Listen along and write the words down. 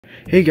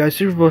Hey guys,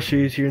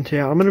 Plushes here, and today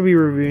I'm going to be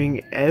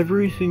reviewing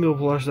every single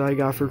plush that I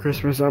got for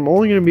Christmas. I'm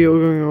only going to be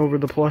going over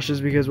the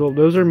plushes because, well,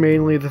 those are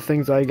mainly the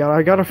things I got.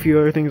 I got a few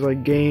other things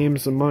like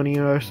games, some money,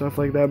 and other stuff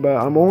like that, but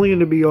I'm only going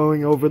to be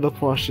going over the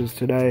plushes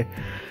today.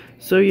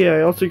 So yeah,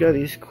 I also got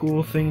these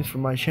cool things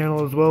from my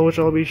channel as well, which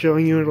I'll be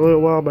showing you in a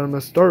little while, but I'm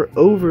going to start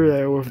over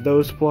there with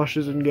those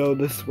plushes and go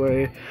this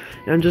way.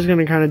 And I'm just going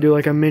to kind of do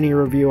like a mini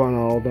review on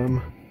all of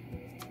them.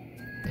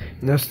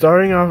 Now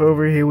starting off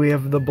over here we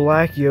have the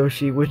black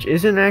Yoshi, which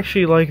isn't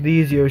actually like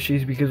these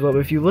Yoshis because, well,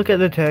 if you look at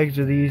the tags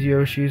of these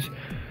Yoshis,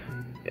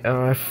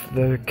 if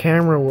the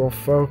camera will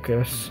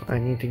focus, I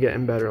need to get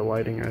in better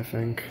lighting, I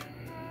think.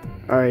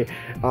 Alright,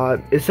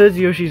 it says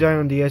Yoshi's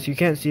Island DS, you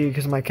can't see it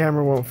because my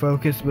camera won't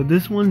focus, but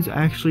this one's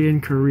actually in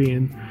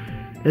Korean.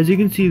 As you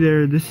can see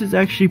there, this is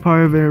actually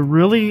part of a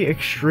really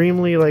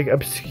extremely like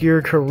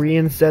obscure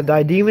Korean set that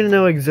I didn't even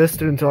know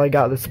existed until I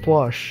got this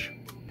plush.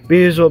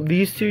 Because, well,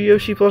 these two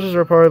Yoshi plushes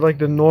are part of like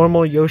the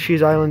normal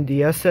Yoshi's Island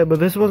DS set, but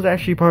this one's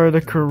actually part of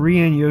the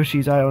Korean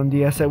Yoshi's Island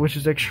DS set, which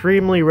is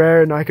extremely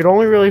rare, and I could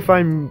only really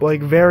find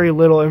like very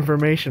little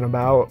information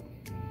about.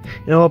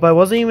 You know, I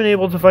wasn't even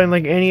able to find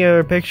like any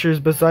other pictures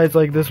besides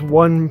like this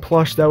one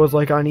plush that was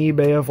like on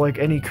eBay of like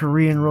any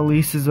Korean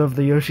releases of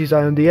the Yoshi's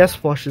Island DS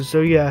plushes.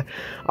 So yeah,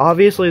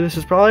 obviously this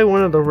is probably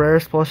one of the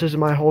rarest plushes in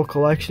my whole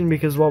collection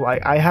because, well,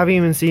 I haven't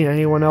even seen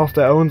anyone else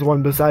that owns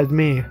one besides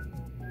me.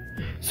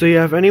 So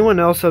yeah, if anyone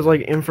else has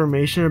like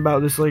information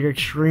about this like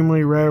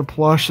extremely rare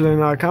plush, then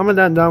comment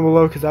that down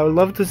below because I would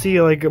love to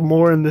see like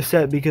more in the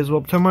set because,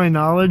 well, to my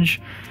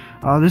knowledge,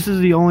 this is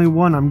the only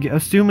one. I'm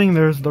assuming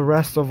there's the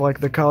rest of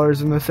like the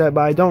colors in the set,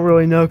 but I don't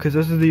really know because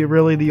this is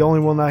really the only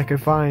one that I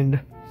could find.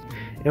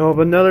 And,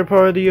 well, another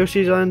part of the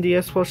Yoshi's Island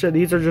DS plush set,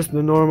 these are just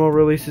the normal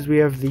releases. We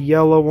have the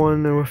yellow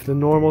one with the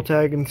normal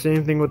tag, and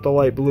same thing with the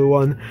light blue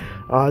one.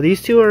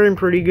 These two are in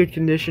pretty good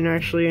condition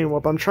actually, and,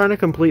 well, I'm trying to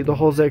complete the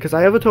whole set because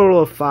I have a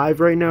total of 5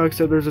 right now,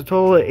 except there's a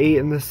total of 8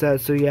 in the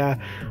set. So yeah,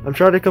 I'm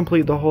trying to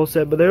complete the whole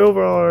set, but they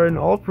overall are in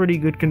all pretty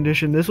good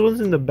condition. This one's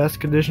in the best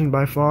condition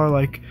by far.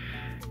 Like,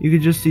 you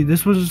could just see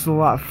this was just a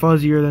lot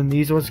fuzzier than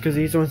these ones because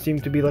these ones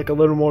seem to be like a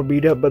little more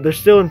beat up, but they're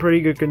still in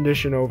pretty good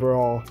condition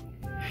overall.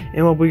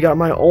 And what we got,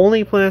 my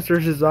only Plants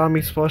vs.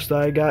 Zombies plush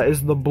that I got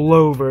is the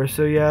Blover.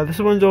 So yeah, this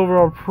one's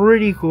overall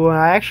pretty cool, and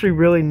I actually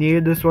really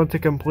needed this one to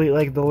complete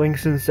like the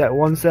Links in set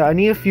 1 set. I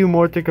need a few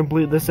more to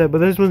complete this set, but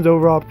this one's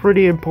overall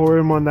pretty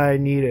important one that I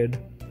needed.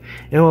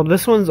 And, well,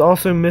 this one's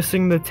also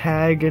missing the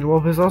tag, and,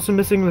 well, it's also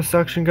missing the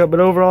suction cup,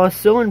 but overall it's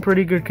still in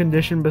pretty good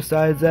condition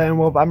besides that, and,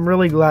 well, I'm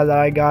really glad that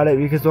I got it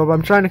because, well,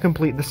 I'm trying to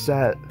complete the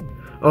set.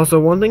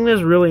 Also, one thing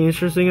that's really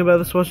interesting about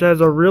this plush, it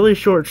has a really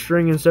short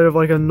string instead of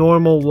like a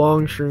normal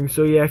long string.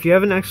 So yeah, if you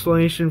have an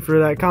explanation for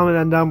that, comment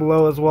that down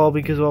below as well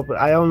because, well,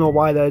 I don't know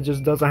why that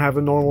just doesn't have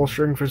a normal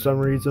string for some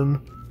reason.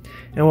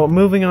 And, well,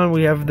 moving on,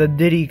 we have the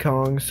Diddy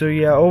Kong. So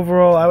yeah,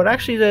 overall, I would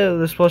actually say that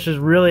this plush is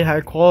really high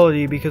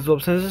quality because,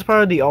 well, since it's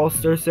part of the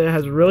All-Star set, it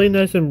has really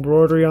nice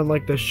embroidery on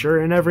like the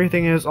shirt and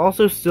everything, and it's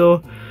also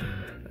still,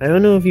 I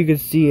don't know if you can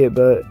see it,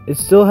 but it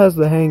still has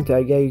the hang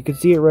tag. Yeah, you can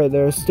see it right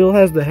there. It still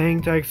has the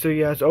hang tag, so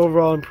yeah, it's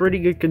overall in pretty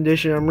good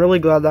condition. I'm really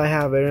glad that I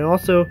have it. And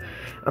also,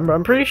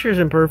 I'm pretty sure it's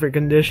in perfect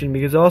condition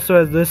because it also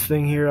has this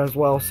thing here as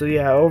well. So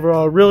yeah,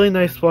 overall, really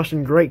nice plush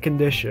in great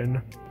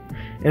condition.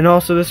 And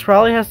also, this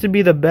probably has to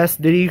be the best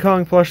Diddy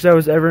Kong plush that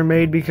was ever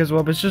made because,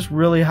 well, it's just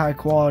really high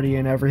quality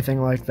and everything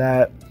like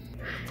that.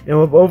 And,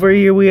 well, over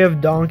here we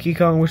have Donkey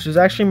Kong, which is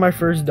actually my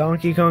first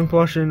Donkey Kong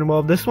plush, and,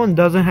 well, this one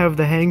doesn't have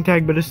the hang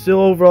tag, but it's still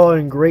overall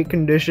in great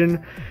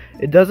condition.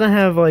 It doesn't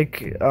have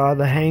like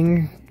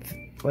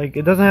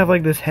it doesn't have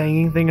like this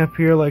hanging thing up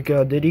here like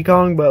Diddy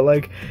Kong, but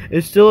like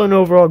it's still in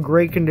overall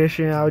great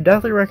condition. I would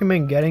definitely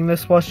recommend getting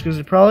this plush because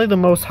it's probably the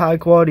most high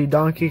quality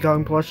Donkey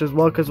Kong plush as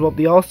well because, well,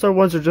 the All-Star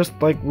ones are just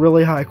like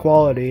really high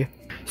quality.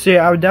 So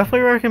yeah, I would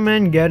definitely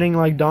recommend getting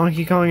like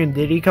Donkey Kong and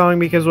Diddy Kong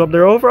because, well,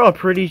 they're overall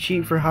pretty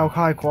cheap for how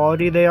high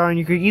quality they are, and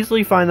you could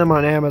easily find them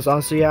on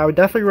Amazon. So yeah, I would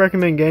definitely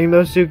recommend getting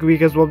those two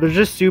because, well, they're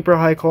just super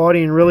high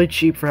quality and really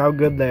cheap for how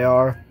good they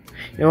are.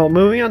 You know,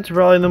 moving on to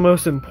probably the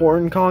most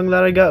important Kong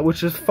that I got,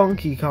 which is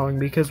Funky Kong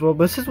because, well,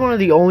 this is one of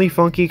the only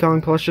Funky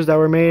Kong plushes that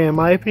were made, and in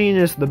my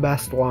opinion, it's the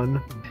best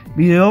one.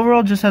 The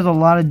overall just has a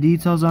lot of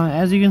details on it.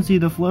 As you can see,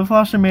 the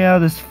flip-flops are made out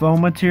of this foam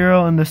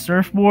material, and the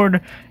surfboard,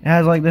 it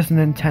has like this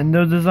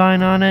Nintendo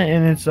design on it,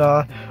 and it's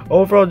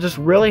overall just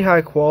really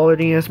high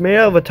quality, and it's made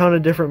out of a ton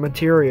of different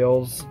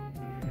materials.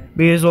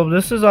 Because, well,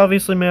 this is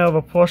obviously made out of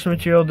a plush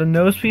material. The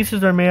nose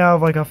pieces are made out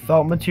of like a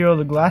felt material.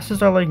 The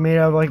glasses are like made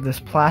out of like this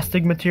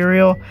plastic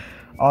material.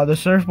 The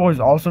surfboard is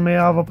also made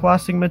out of a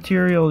plastic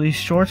material. These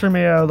shorts are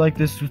made out of like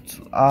this,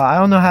 I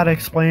don't know how to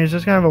explain it. It's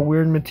just kind of a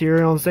weird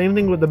material. And same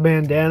thing with the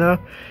bandana.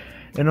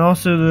 And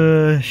also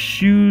the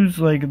shoes,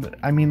 like,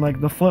 I mean, like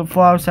the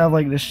flip-flops have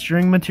like this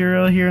string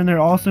material here, and they're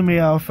also made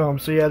out of foam.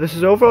 So yeah, this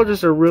is overall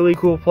just a really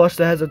cool plush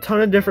that has a ton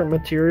of different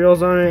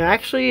materials on it.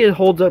 Actually, it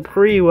holds up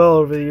pretty well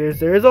over the years.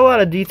 There is a lot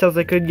of details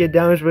that could get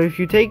damaged, but if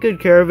you take good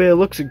care of it, it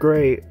looks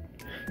great.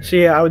 So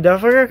yeah, I would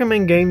definitely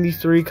recommend getting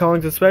these 3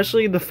 Kongs,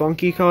 especially the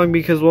Funky Kong,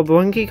 because well, the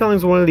Funky Kong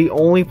is one of the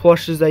only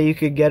plushes that you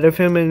could get of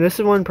him, and this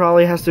one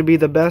probably has to be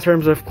the best in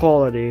terms of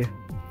quality.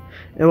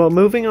 And well,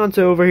 moving on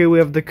to over here, we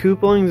have the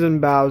Koopalings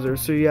and Bowser.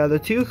 So yeah, the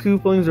 2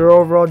 Koopalings are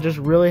overall just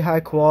really high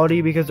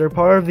quality because they're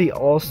part of the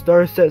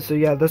All-Star set. So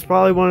yeah, that's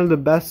probably one of the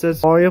best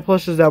sets Mario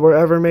plushes that were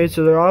ever made.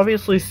 So they're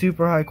obviously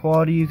super high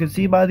quality. You can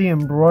see by the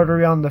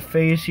embroidery on the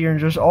face here, and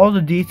just all the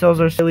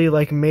details are really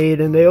like made,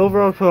 and they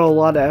overall put a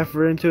lot of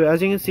effort into it.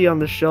 As you can see on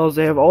the shells,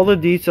 they have all the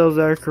details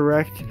that are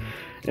correct.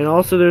 And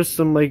also there's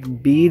some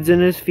like beads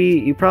in his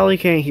feet. You probably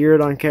can't hear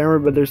it on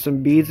camera, but there's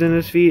some beads in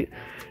his feet.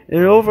 And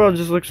it overall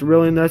just looks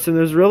really nice, and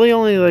there's really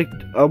only like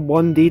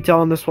one detail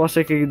on this plush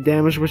that could get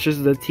damaged, which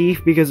is the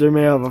teeth, because they're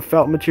made of a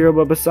felt material.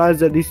 But besides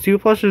that, these 2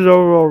 plushes are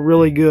overall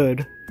really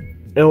good.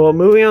 And well,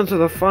 moving on to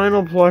the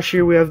final plush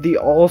here, we have the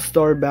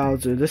All-Star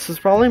Bowser. This is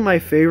probably my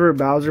favorite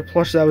Bowser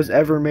plush that was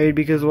ever made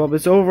because, well,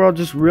 it's overall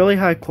just really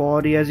high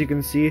quality, as you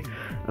can see.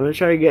 I'm going to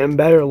try to get in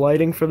better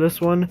lighting for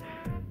this one.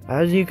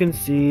 As you can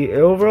see,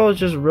 overall it's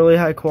just really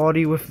high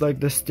quality with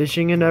like the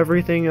stitching and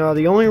everything.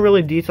 The only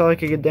really detail that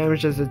could get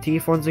damaged is the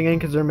teeth once again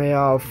because they're made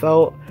out of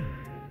felt.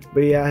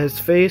 But yeah, his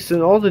face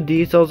and all the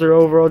details are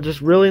overall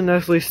just really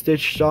nicely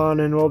stitched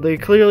on, and well, they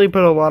clearly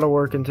put a lot of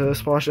work into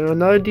this plush. And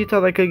another detail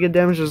that could get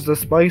damaged is the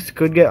spikes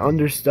could get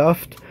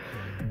understuffed.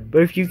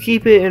 But if you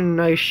keep it in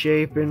nice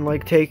shape and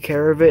like take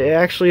care of it, it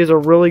actually is a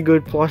really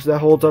good plush that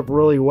holds up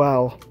really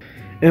well.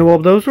 And well,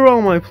 those are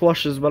all my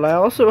plushes, but I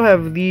also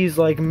have these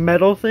like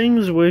metal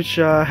things which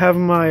have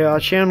my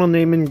channel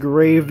name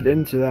engraved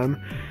into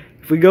them.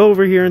 If we go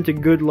over here into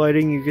good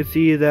lighting, you can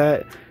see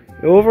that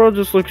it overall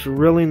just looks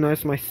really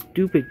nice. My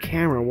stupid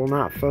camera will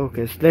not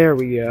focus. There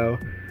we go.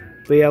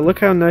 But yeah, look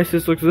how nice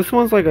this looks. This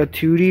one's like a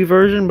 2D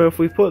version, but if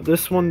we put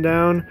this one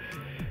down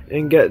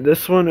and get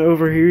this one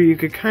over here, you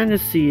could kind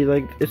of see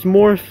like it's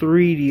more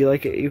 3D.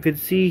 Like you could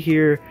see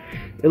here,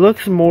 it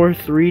looks more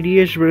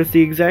 3D-ish, but it's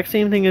the exact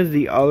same thing as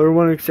the other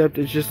one, except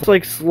it's just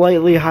like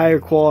slightly higher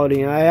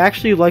quality. And I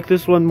actually like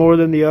this one more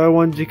than the other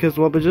ones because,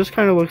 well, it just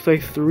kind of looks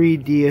like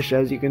 3D-ish,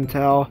 as you can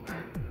tell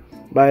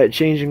by it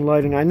changing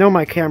lighting. I know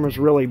my camera's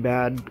really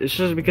bad. It's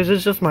just because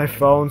it's just my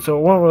phone, so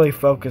it won't really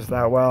focus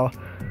that well.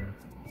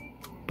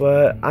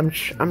 But I'm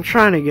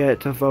trying to get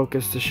it to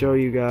focus to show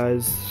you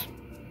guys.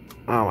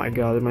 Oh my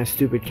god, my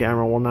stupid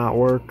camera will not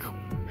work.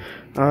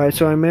 Alright,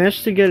 so I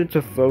managed to get it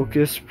to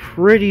focus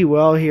pretty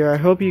well here. I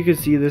hope you can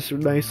see this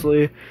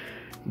nicely.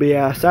 But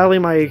yeah, sadly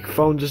my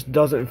phone just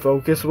doesn't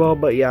focus well.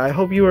 But yeah, I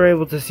hope you were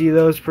able to see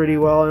those pretty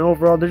well. And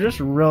overall, they're just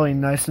really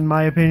nice in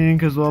my opinion.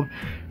 Because, well,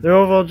 they're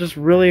overall just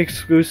really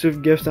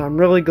exclusive gifts. And I'm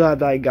really glad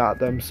that I got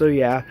them. So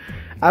yeah,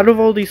 out of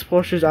all these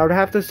plushes, I would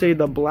have to say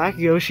the Black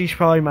Yoshi's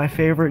probably my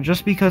favorite.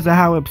 Just because of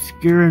how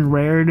obscure and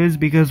rare it is.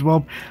 Because,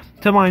 well,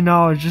 to my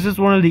knowledge, this is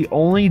one of the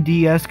only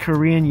DS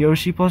Korean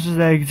Yoshi plushes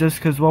that exist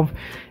because, well,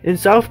 in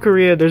South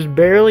Korea, there's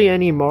barely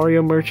any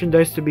Mario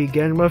merchandise to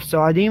begin with,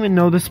 so I didn't even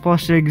know this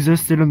plush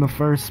existed in the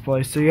first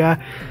place. So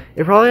yeah,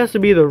 it probably has to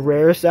be the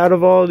rarest out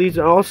of all of these,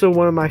 and also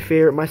one of my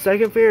favorite. My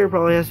second favorite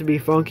probably has to be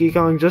Funky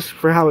Kong, just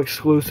for how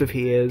exclusive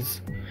he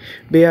is.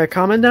 But yeah,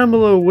 comment down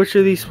below which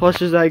of these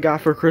plushes I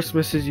got for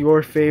Christmas is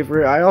your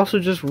favorite. I also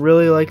just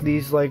really like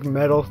these like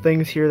metal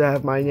things here that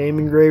have my name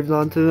engraved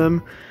onto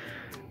them.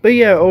 But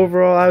yeah,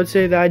 overall, I would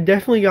say that I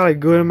definitely got a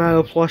good amount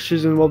of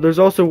plushes, and well, there's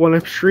also one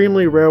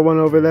extremely rare one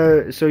over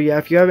there. So yeah,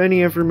 if you have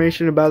any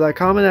information about that,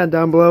 comment that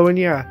down below, and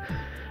yeah,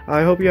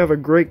 I hope you have a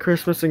great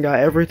Christmas and got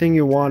everything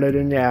you wanted,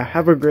 and yeah,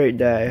 have a great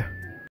day.